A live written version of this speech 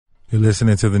You're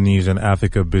listening to the news on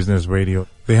Africa Business Radio.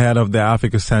 The head of the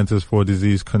Africa Centers for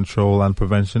Disease Control and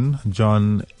Prevention,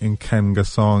 John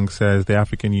Nkengasong, says the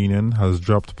African Union has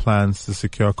dropped plans to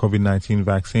secure COVID-19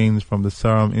 vaccines from the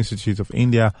Serum Institute of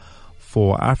India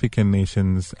for African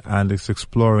nations and is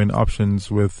exploring options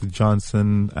with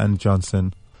Johnson &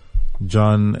 Johnson.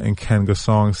 John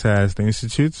Nkengasong says the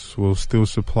institute will still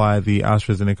supply the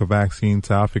AstraZeneca vaccine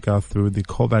to Africa through the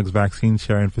COVAX vaccine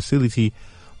sharing facility,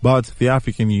 but the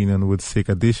African Union would seek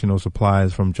additional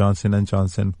supplies from Johnson &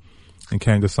 Johnson.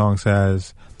 Nkengasong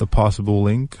says the possible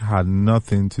link had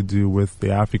nothing to do with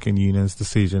the African Union's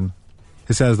decision.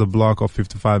 He says the bloc of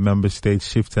 55 member states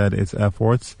shifted its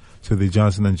efforts to the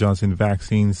Johnson & Johnson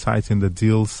vaccine, citing the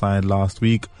deal signed last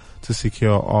week to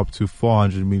secure up to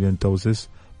 400 million doses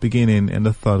beginning in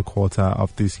the third quarter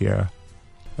of this year.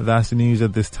 That's the news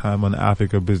at this time on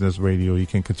Africa Business Radio. You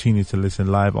can continue to listen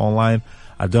live online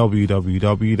at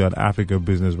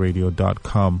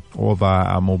www.africabusinessradio.com or via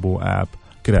our mobile app.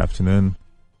 Good afternoon.